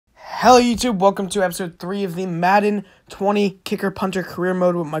Hello YouTube, welcome to episode 3 of the Madden 20 Kicker Punter Career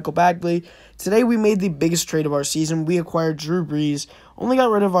Mode with Michael Bagley. Today we made the biggest trade of our season. We acquired Drew Brees, only got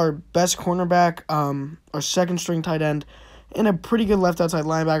rid of our best cornerback, our second string tight end, and a pretty good left outside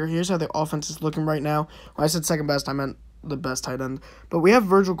linebacker. Here's how the offense is looking right now. When I said second best, I meant the best tight end. But we have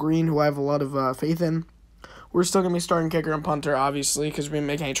Virgil Green, who I have a lot of faith in. We're still going to be starting kicker and punter, obviously, because we didn't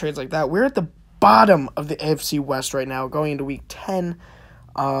make any trades like that. We're at the bottom of the AFC West right now, going into week 10.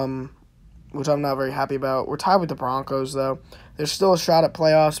 Which I'm not very happy about. We're tied with the Broncos, though. There's still a shot at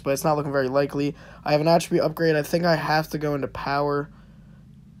playoffs, but it's not looking very likely. I have an attribute upgrade. I think I have to go into power.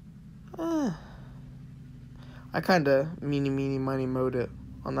 I kind of meeny, miny, mode it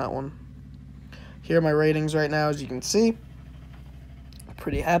on that one. Here are my ratings right now, as you can see.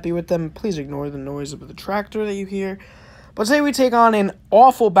 Pretty happy with them. Please ignore the noise of the tractor that you hear. But today we take on an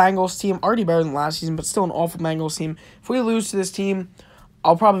awful Bengals team. Already better than last season, but still an awful Bengals team. If we lose to this team,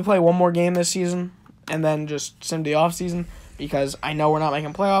 I'll probably play one more game this season and then just sim the offseason because I know we're not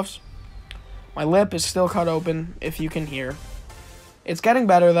making playoffs. My lip is still cut open, if you can hear. It's getting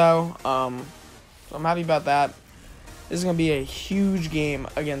better, though, so I'm happy about that. This is going to be a huge game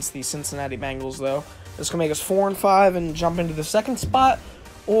against the Cincinnati Bengals, though. This can make us 4-5 and jump into the second spot,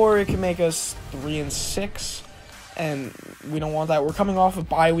 or it can make us 3-6, and we don't want that. We're coming off a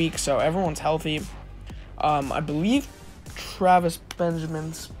bye week, so everyone's healthy. I believe Travis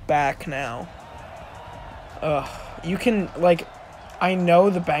Benjamin's back now. You can, like, I know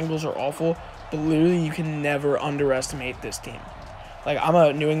the Bengals are awful, but literally you can never underestimate this team. Like, I'm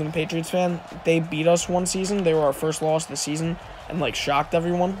a New England Patriots fan. They beat us one season. They were our first loss of the season and, like, shocked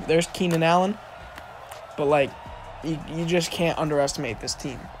everyone. There's Keenan Allen. But, like, you just can't underestimate this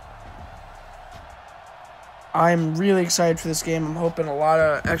team. I'm really excited for this game. I'm hoping a lot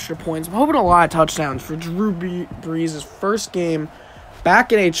of extra points. I'm hoping a lot of touchdowns for Drew Brees' first game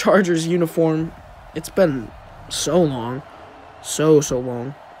back in a Chargers uniform. It's been so long. So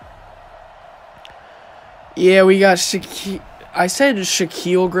long. Yeah, we got I said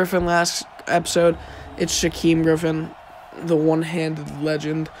Shaquille Griffin last episode. It's Shaquem Griffin, the one-handed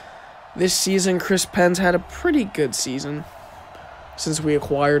legend. This season, Chris Penn's had a pretty good season since we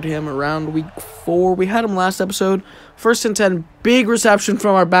acquired him around week 4. We had him last episode. 1st and 10, big reception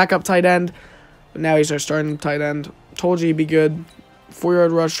from our backup tight end. But now he's our starting tight end. Told you he'd be good.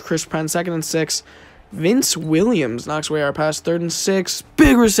 4-yard rush, Chris Penn. 2nd and 6. Vince Williams knocks away our pass. 3rd and 6.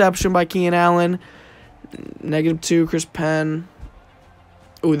 Big reception by Keenan Allen. -2, Chris Penn.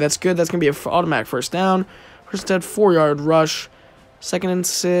 Ooh, that's good. That's going to be an automatic first down. First and 10, 4-yard rush. 2nd and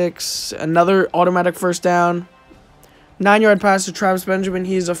 6. Another automatic first down. 9-yard pass to Travis Benjamin.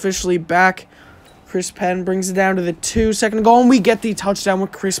 He is officially back. Chris Penn brings it down to the 2-second goal, and we get the touchdown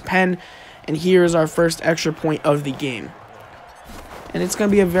with Chris Penn. And here is our first extra point of the game. And it's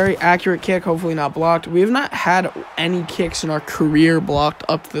going to be a very accurate kick, hopefully not blocked. We have not had any kicks in our career blocked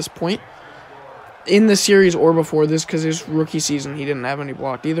up to this point. In the series or before this, because his rookie season, he didn't have any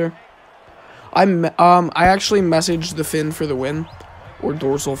blocked either. I actually messaged the Finn for the win, or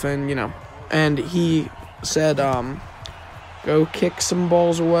dorsal Finn, you know. And he said, go kick some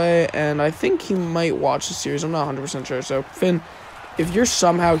balls away, and I think he might watch the series. I'm not 100% sure. So, Finn, if you're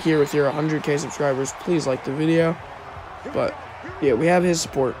somehow here with your 100K subscribers, please like the video. But, yeah, we have his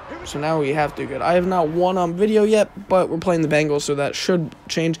support, so now we have to do good. I have not won on video yet, but we're playing the Bengals, so that should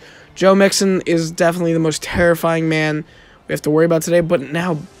change. Joe Mixon is definitely the most terrifying man we have to worry about today, but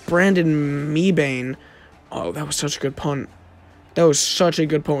now Brandon Mebane. Oh, that was such a good punt. That was such a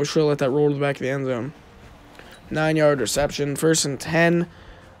good punt. We should have let that roll to the back of the end zone. 9-yard reception, 1st and 10.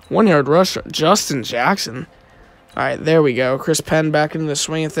 1-yard rush, Justin Jackson. All right, there we go. Chris Penn back into the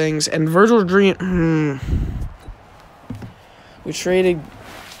swing of things. And Virgil Green. We traded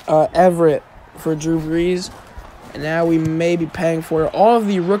Everett for Drew Brees. And now we may be paying for it. All of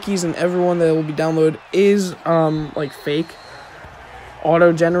the rookies and everyone that will be downloaded is, like, fake.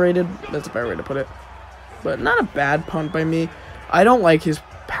 Auto-generated. That's a better way to put it. But not a bad punt by me. I don't like his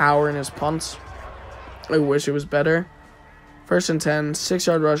power in his punts. I wish it was better. 1st and 10,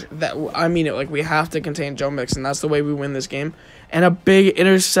 6-yard rush. I mean it. Like, we have to contain Joe Mixon. That's the way we win this game. And a big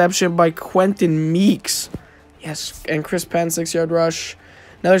interception by Quentin Meeks. Yes. And Chris Penn, 6-yard rush.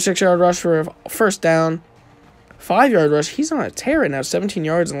 Another 6-yard rush for a first down. 5-yard rush. He's on a tear right now. 17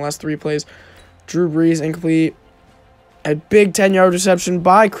 yards in the last 3 plays. Drew Brees, incomplete. A big 10-yard reception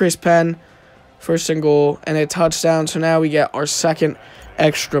by Chris Penn. 1st and goal. And a touchdown. So now we get our second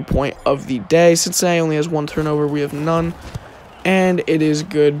extra point of the day. Cincinnati only has 1 turnover. We have none. And it is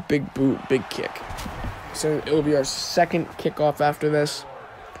good. Big boot, big kick. So it will be our second kickoff after this.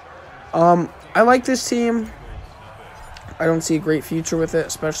 I like this team. I don't see a great future with it,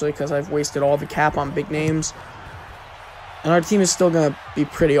 especially because I've wasted all the cap on big names. And our team is still going to be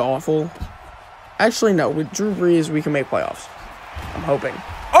pretty awful. Actually, no. With Drew Brees, we can make playoffs. I'm hoping.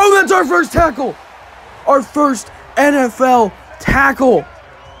 Oh, that's our first tackle! Our first NFL tackle!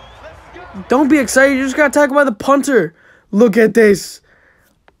 Don't be excited. You just got tackled by the punter. Look at this.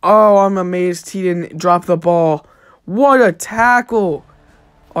 Oh, I'm amazed he didn't drop the ball. What a tackle.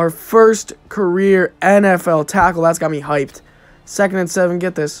 Our first career NFL tackle. That's got me hyped. 2nd and 7.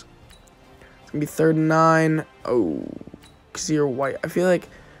 Get this. It's going to be 3rd and 9. Oh, Kazir White. I feel like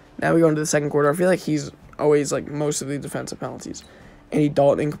now we go into the second quarter. I feel like he's always like most of the defensive penalties. Andy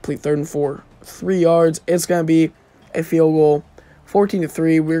Dalton, incomplete, 3rd and 4. 3 yards. It's going to be a field goal.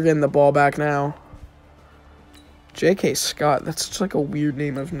 14-3. We're getting the ball back now. J.K. Scott. That's just like a weird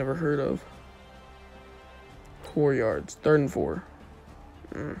name I've never heard of. 4 yards. 3rd and 4.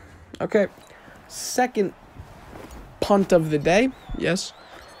 Okay. Second punt of the day. Yes.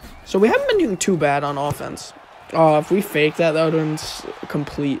 So we haven't been doing too bad on offense. If we faked that, that would have been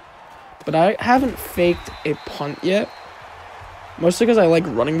complete. But I haven't faked a punt yet. Mostly because I like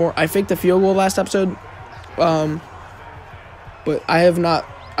running more. I faked a field goal last episode. But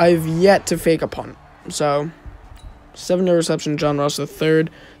I've yet to fake a punt. So, 7-yard reception, John Ross III.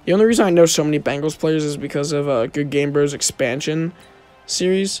 The only reason I know so many Bengals players is because of Good Game Bros expansion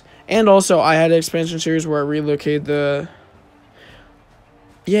series. And also, I had an expansion series where I relocated the...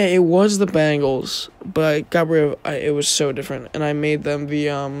 Yeah, it was the Bengals, but I got rid of... it was so different. And I made them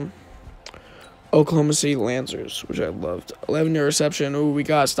the Oklahoma City Lancers, which I loved. 11-yard reception. Ooh, we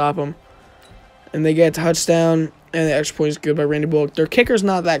got to stop them. And they get a touchdown. And the extra point is good by Randy Bullock. Their kicker's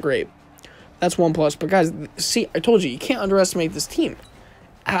not that great. That's 1+. But, guys, see, I told you can't underestimate this team.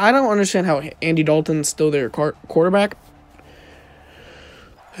 I don't understand how Andy Dalton's still their quarterback.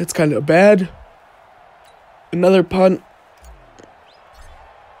 It's kind of bad. Another punt.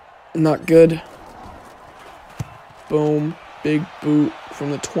 Not good. Boom. Big boot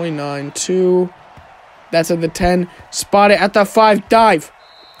from the 29 to... That's at the 10. Spot it at the 5. Dive.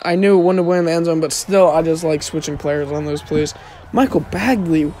 I knew it wouldn't win in the end zone, but still, I just like switching players on those plays. Michael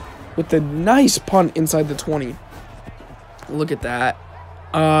Bagley with the nice punt inside the 20. Look at that.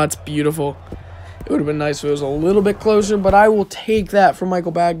 It's beautiful. It would have been nice if it was a little bit closer, but I will take that from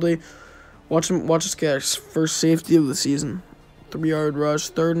Michael Bagley. Watch us get our first safety of the season. 3-yard rush,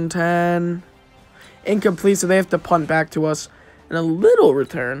 3rd and 10. Incomplete, so they have to punt back to us. And a little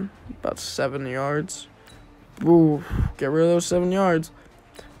return, about 7 yards. Ooh, get rid of those 7 yards.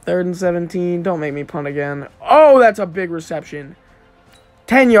 3rd and 17. Don't make me punt again. Oh, that's a big reception.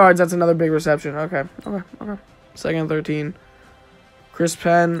 10 yards. That's another big reception. Okay. 2nd and 13. Chris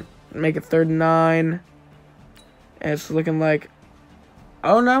Penn. Make it 3rd and 9. And it's looking like...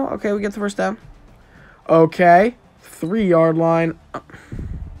 Oh, no. Okay, we get the first down. Okay. 3-yard line.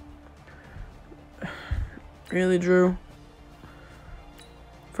 Really, Drew?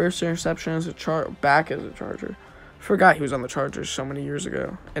 First interception as back as a Charger. Forgot he was on the Chargers so many years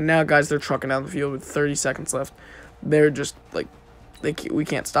ago. And now, guys, they're trucking down the field with 30 seconds left. They're just, like, we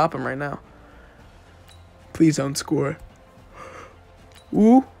can't stop them right now. Please don't score.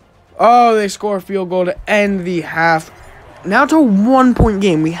 Ooh. Oh, they score a field goal to end the half. Now it's a 1-point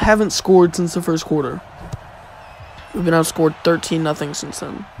game. We haven't scored since the first quarter. We've been outscored 13-0 since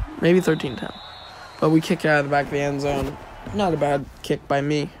then. Maybe 13-10. But we kick it out of the back of the end zone. Not a bad kick by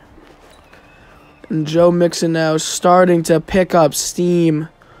me. And Joe Mixon now starting to pick up steam.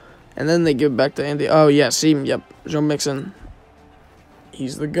 And then they give it back to Andy. Oh, yeah, steam. Yep. Joe Mixon.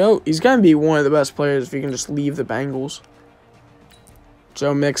 He's the GOAT. He's going to be one of the best players if he can just leave the Bengals.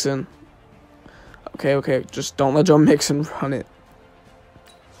 Joe Mixon. Okay. Just don't let Joe Mixon run it.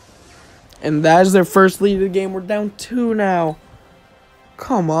 And that is their first lead of the game. We're down 2 now.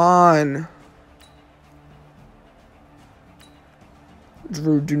 Come on.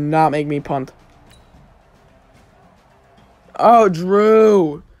 Drew, do not make me punt. Oh,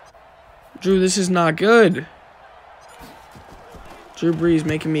 Drew. Drew, this is not good. Drew Brees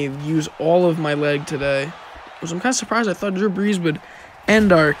making me use all of my leg today. Which I'm kind of surprised. I thought Drew Brees would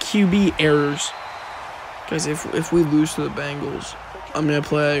end our QB errors. Guys, if we lose to the Bengals, I'm going to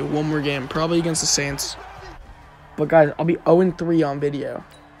play one more game. Probably against the Saints. But, guys, I'll be 0-3 on video.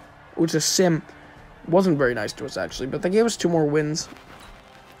 Which is sim. Wasn't very nice to us, actually. But they gave us 2 more wins.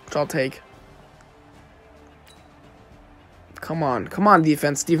 Which I'll take. Come on,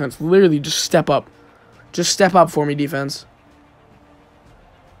 defense. Defense, literally just step up. Just step up for me, defense.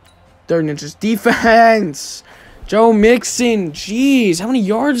 3rd inches. Defense! Joe Mixon, jeez, how many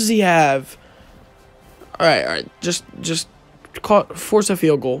yards does he have? All right, just force a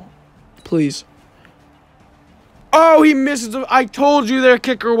field goal, please. Oh, he misses. I told you their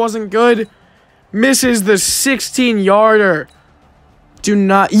kicker wasn't good. Misses the 16-yarder. Do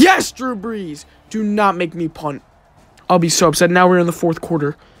not. Yes, Drew Brees. Do not make me punt. I'll be so upset. Now we're in the fourth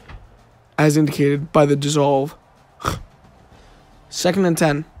quarter, as indicated by the dissolve. 2nd and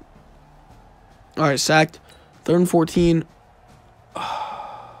 10. All right, sacked. 3rd and 14.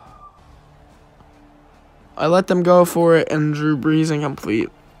 I let them go for it, and Drew Brees incomplete.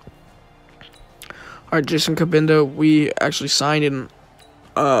 All right, Jason Cabinda, we actually signed him.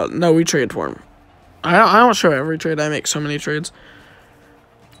 No, we traded for him. I don't show every trade. I make so many trades.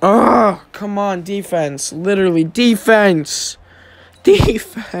 Oh, come on, defense. Literally, defense.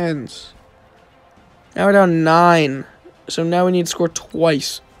 Defense. Now we're down 9. So now we need to score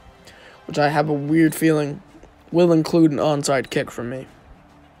twice, which I have a weird feeling will include an onside kick from me.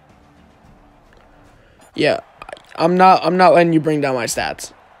 Yeah, I'm not letting you bring down my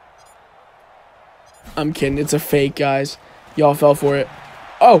stats. I'm kidding. It's a fake, guys. Y'all fell for it.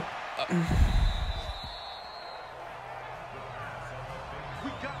 Oh.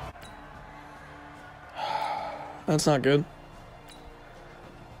 That's not good.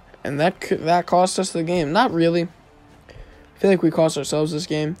 And that cost us the game. Not really. I feel like we cost ourselves this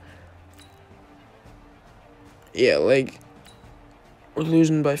game. Yeah, like, we're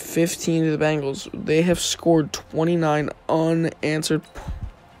losing by 15 to the Bengals. They have scored 29 unanswered.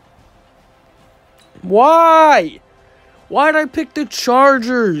 Why? Why did I pick the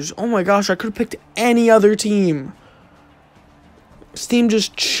Chargers? Oh my gosh, I could have picked any other team. This team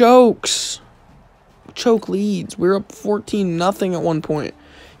just chokes. Choke leads. We're up 14-0 at one point.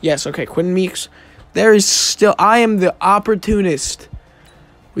 Yes, okay, Quinn Meeks. There is still... I am the opportunist.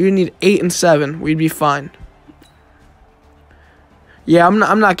 We would need 8 and 7. We'd be fine. Yeah,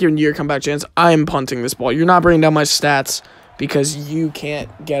 I'm not giving you your comeback chance. I am punting this ball. You're not bringing down my stats because you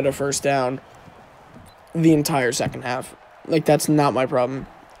can't get a first down the entire second half. Like, that's not my problem.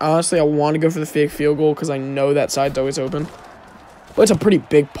 Honestly, I want to go for the fake field goal because I know that side's always open. But it's a pretty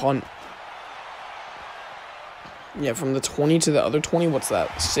big punt. Yeah, from the 20 to the other 20, what's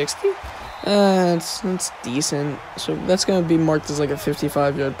that, 60? It's decent. So that's going to be marked as like a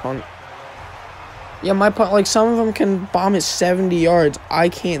 55-yard punt. Yeah, my punt, like, some of them can bomb it 70 yards. I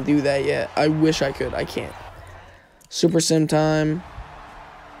can't do that yet. I wish I could. I can't. Super sim time.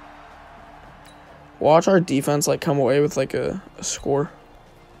 Watch our defense, like, come away with, like, a score.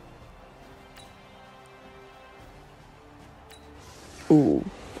 Ooh.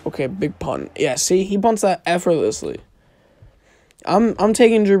 Okay, big punt. Yeah, see? He punts that effortlessly. I'm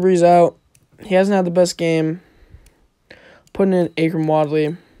taking Drew Brees out. He hasn't had the best game. Putting in Akram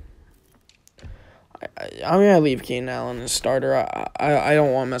Wadley. I'm going to leave Keenan Allen as starter. I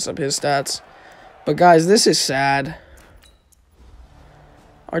don't want to mess up his stats. But, guys, this is sad.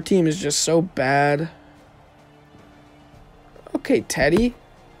 Our team is just so bad. Okay, Teddy.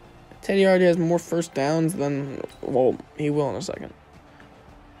 Teddy already has more first downs than... Well, he will in a second.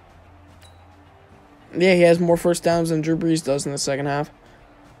 Yeah, he has more first downs than Drew Brees does in the second half.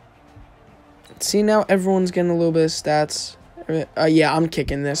 See, now everyone's getting a little bit of stats. Yeah, I'm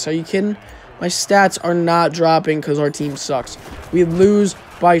kicking this. Are you kidding? My stats are not dropping because our team sucks. We lose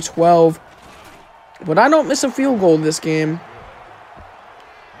by 12. But I don't miss a field goal this game.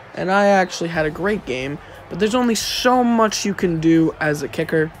 And I actually had a great game. But there's only so much you can do as a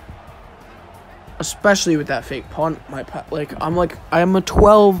kicker. Especially with that fake punt. I am a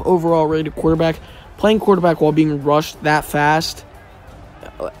 12 overall rated quarterback. Playing quarterback while being rushed that fast.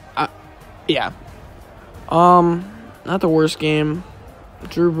 Yeah. Not the worst game.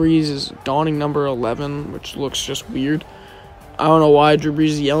 Drew Brees is donning number 11, which looks just weird. I don't know why Drew Brees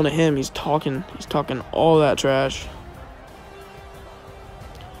is yelling at him. He's talking all that trash.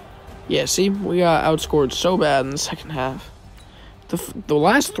 Yeah, see, we got outscored so bad in the second half. The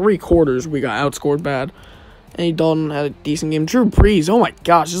last 3 quarters, we got outscored bad. Andy Dalton had a decent game. Drew Brees, oh my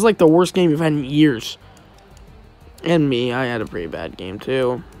gosh, this is like the worst game we've had in years. And me, I had a pretty bad game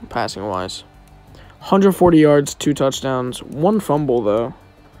too, passing-wise. 140 yards, 2 touchdowns, 1 fumble though,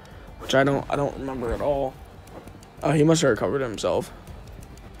 which I don't remember at all. Oh, he must have recovered himself.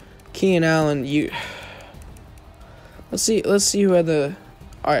 Keenan Allen, let's see who had the.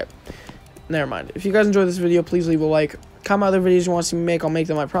 All right, never mind. If you guys enjoyed this video, please leave a like. Comment other videos you want to see me make. I'll make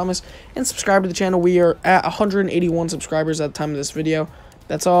them, I promise. And subscribe to the channel. We are at 181 subscribers at the time of this video.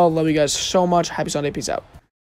 That's all. Love you guys so much. Happy Sunday. Peace out.